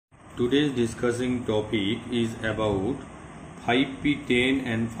Today's discussing topic is about 5P10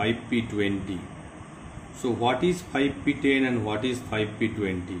 and 5P20. So what is 5P10 and what is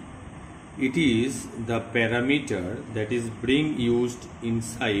 5P20? It is the parameter that is being used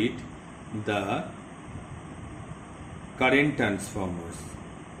inside the current transformers.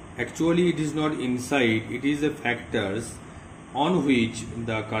 Actually it is not inside, it is the factors on which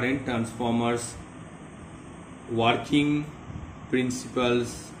the current transformers working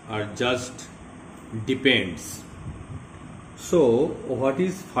principles are just depends. So what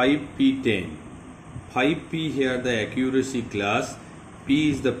is 5P10? 5P here the accuracy class, P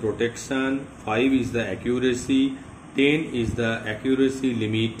is the protection, 5 is the accuracy, 10 is the accuracy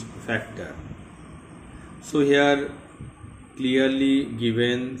limit factor. So here clearly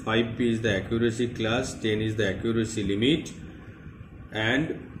given 5P is the accuracy class, 10 is the accuracy limit,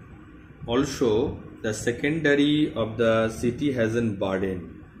 and also the secondary of the city has a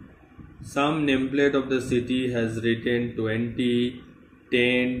burden. Some nameplate of the city has written 20,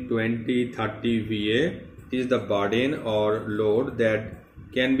 10, 20, 30 VA. It is the burden or load that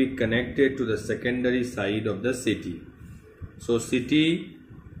can be connected to the secondary side of the city. So city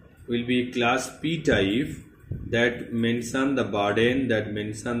will be class P type, that mention the burden, that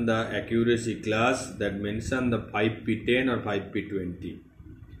mention the accuracy class, that mention the 5P10 or 5P20.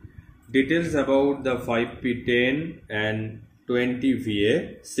 Details about the 5P10 and 20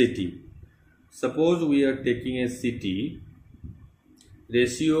 VA city. Suppose we are taking a city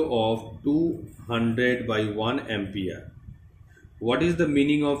ratio of 200 by 1 ampere. What is the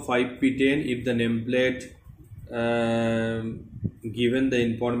meaning of 5P10 if the nameplate given the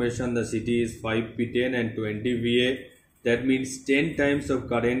information the city is 5P10 and 20 VA, that means 10 times of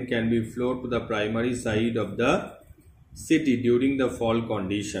current can be flowed to the primary side of the city during the fault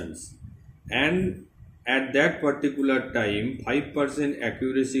conditions, and at that particular time 5%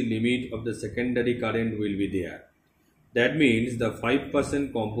 accuracy limit of the secondary current will be there. That means the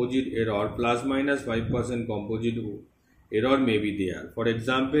 5% composite error plus minus 5% composite error may be there. For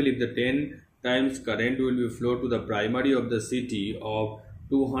example, if the 10 times current will be flowed to the primary of the city of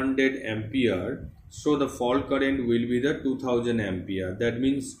 200 ampere, so the fault current will be the 2000 ampere, that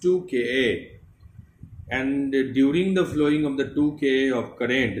means 2 kA, and during the flowing of the 2 kA of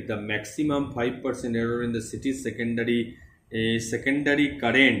current, the maximum 5% error in the city's secondary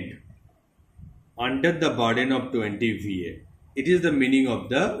current under the burden of 20 VA. It is the meaning of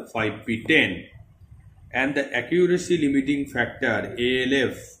the 5P10. And the accuracy limiting factor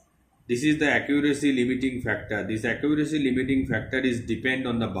ALF, this is the accuracy limiting factor. This accuracy limiting factor is depend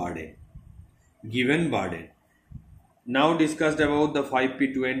on the burden, given burden. Now discussed about the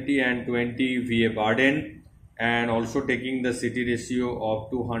 5P20 and 20 VA burden, and also taking the city ratio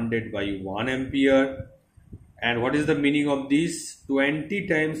of 200 by 1 ampere. And what is the meaning of this? 20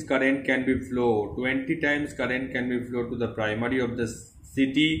 times current can be flowed. 20 times current can be flowed to the primary of the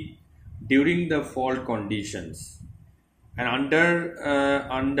city during the fault conditions. And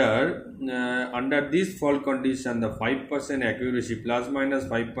under this fault condition, the 5% accuracy plus minus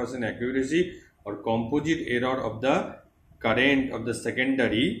 5% accuracy or composite error of the current of the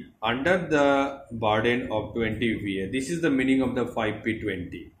secondary under the burden of 20 VA. This is the meaning of the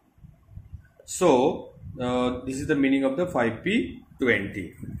 5P20. So this is the meaning of the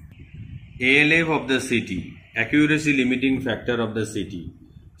 5P20. ALF of the city, accuracy limiting factor of the city.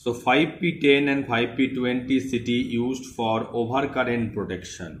 So 5P10 and 5P20 city used for overcurrent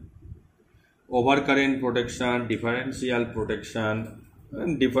protection. Overcurrent protection, differential protection,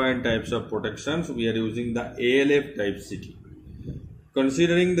 and different types of protections. We are using the ALF type city.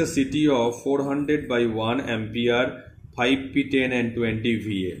 Considering the city of 400 by 1 ampere, 5P10 and 20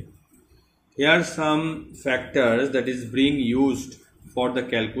 VA. Here are some factors that is being used for the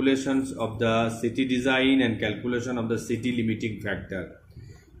calculations of the city design and calculation of the city limiting factor.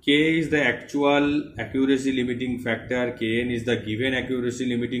 K is the actual accuracy limiting factor, Kn is the given accuracy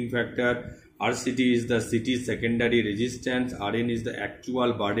limiting factor, RCT is the city secondary resistance, Rn is the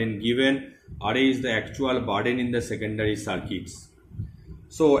actual burden given, Ra is the actual burden in the secondary circuits.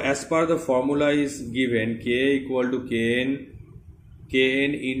 So as per the formula is given, Ka equal to Kn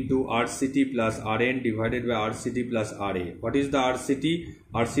into RCT plus Rn divided by RCT plus Ra. What is the RCT?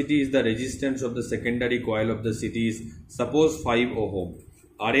 RCT is the resistance of the secondary coil of the city is suppose 5 ohm.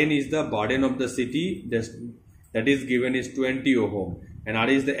 Rn is the burden of the city, that is given is 20 ohm, and R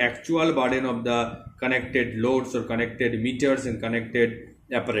is the actual burden of the connected loads or connected meters and connected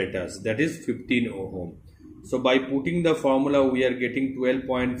apparatus, that is 15 ohm. So by putting the formula we are getting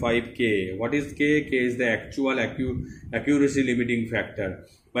 12.5 K. What is K? K is the actual accuracy limiting factor.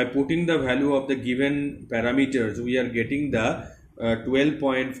 By putting the value of the given parameters we are getting the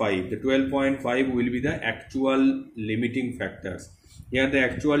 12.5. The 12.5 will be the actual limiting factors. Here the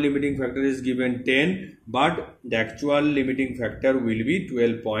actual limiting factor is given 10, but the actual limiting factor will be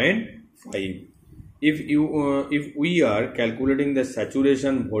 12.5. If we are calculating the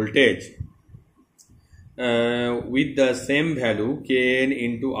saturation voltage with the same value Kn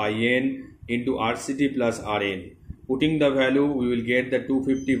into In into RCT plus Rn, putting the value, we will get the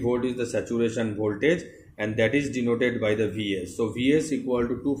 250 volt is the saturation voltage, and that is denoted by the Vs. So Vs equal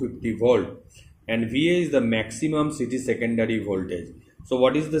to 250 volt, and Va is the maximum city secondary voltage. So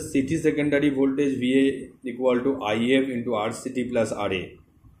what is the city secondary voltage? Va equal to If into RCT plus Ra.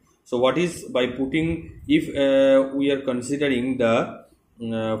 So what is, by putting, if we are considering the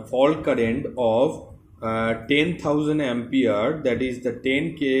fault current of 10,000 ampere, that is the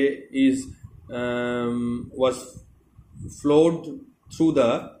 10k is was flowed through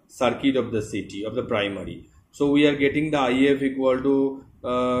the circuit of the city of the primary. So we are getting the If equal to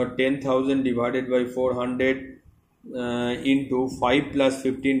 10,000 divided by 400 into 5 plus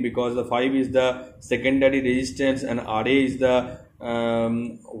 15, because the 5 is the secondary resistance and Ra is the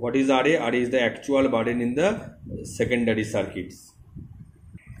what is Ra? Ra is the actual burden in the secondary circuits.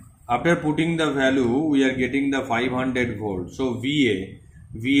 After putting the value, we are getting the 500 volt. So Va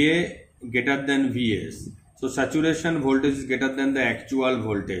greater than Vs. So saturation voltage is greater than the actual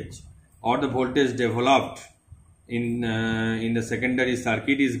voltage, or the voltage developed in the secondary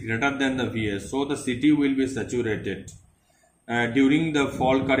circuit is greater than the Vs. So the city will be saturated during the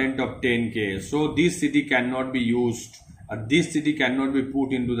fault current of 10k. So this city cannot be used. This city cannot be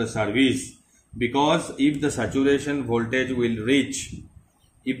put into the service, because if the saturation voltage will reach,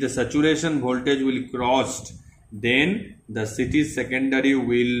 if the saturation voltage will cross, then the city secondary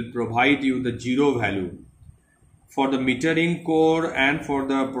will provide you the zero value. For the metering core and for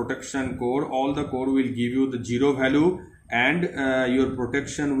the protection core, all the core will give you the zero value, and your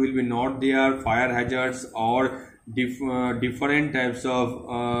protection will be not there. Fire hazards or different types of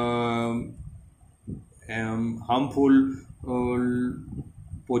harmful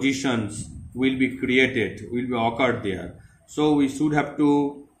positions will be created, will be occurred there. So we should have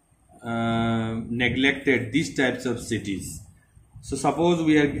to neglected these types of cities. So suppose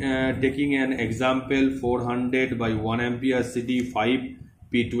we are taking an example 400 by 1 ampere city, 5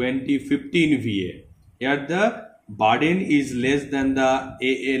 P20, 15 VA. Here the burden is less than the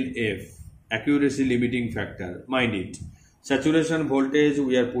ALF, accuracy limiting factor. Mind it. Saturation voltage,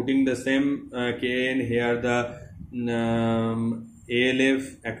 we are putting the same Kn. Here the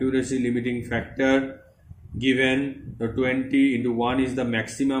ALF, accuracy limiting factor, given the 20 into 1 is the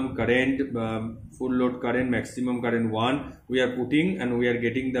maximum current, full load current, maximum current 1 we are putting, and we are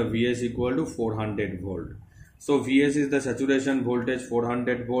getting the Vs equal to 400 volt. So Vs is the saturation voltage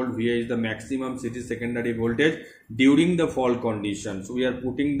 400 volt, Va is the maximum city secondary voltage during the fault conditions. We are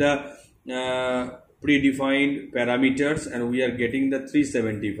putting the predefined parameters, and we are getting the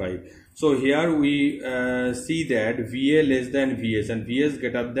 375. So here we see that Va less than Vs and Vs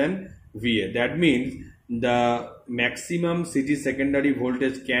greater than Va. That means the maximum city secondary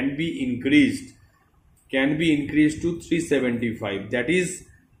voltage can be increased to 375, that is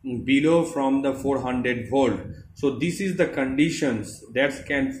below from the 400 volt. So this is the conditions that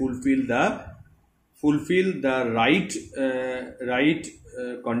can fulfill the right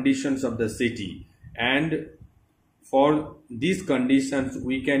conditions of the city, and for these conditions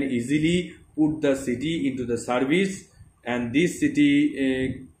we can easily put the city into the service, and this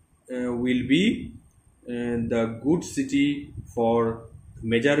city will be the good city for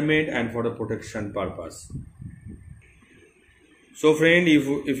measurement and for the protection purpose. So friend,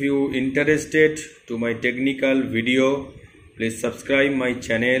 if you interested to my technical video, please subscribe my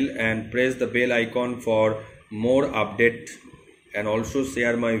channel and press the bell icon for more update, and also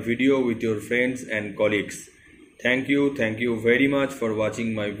share my video with your friends and colleagues. Thank you very much for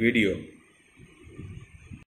watching my video.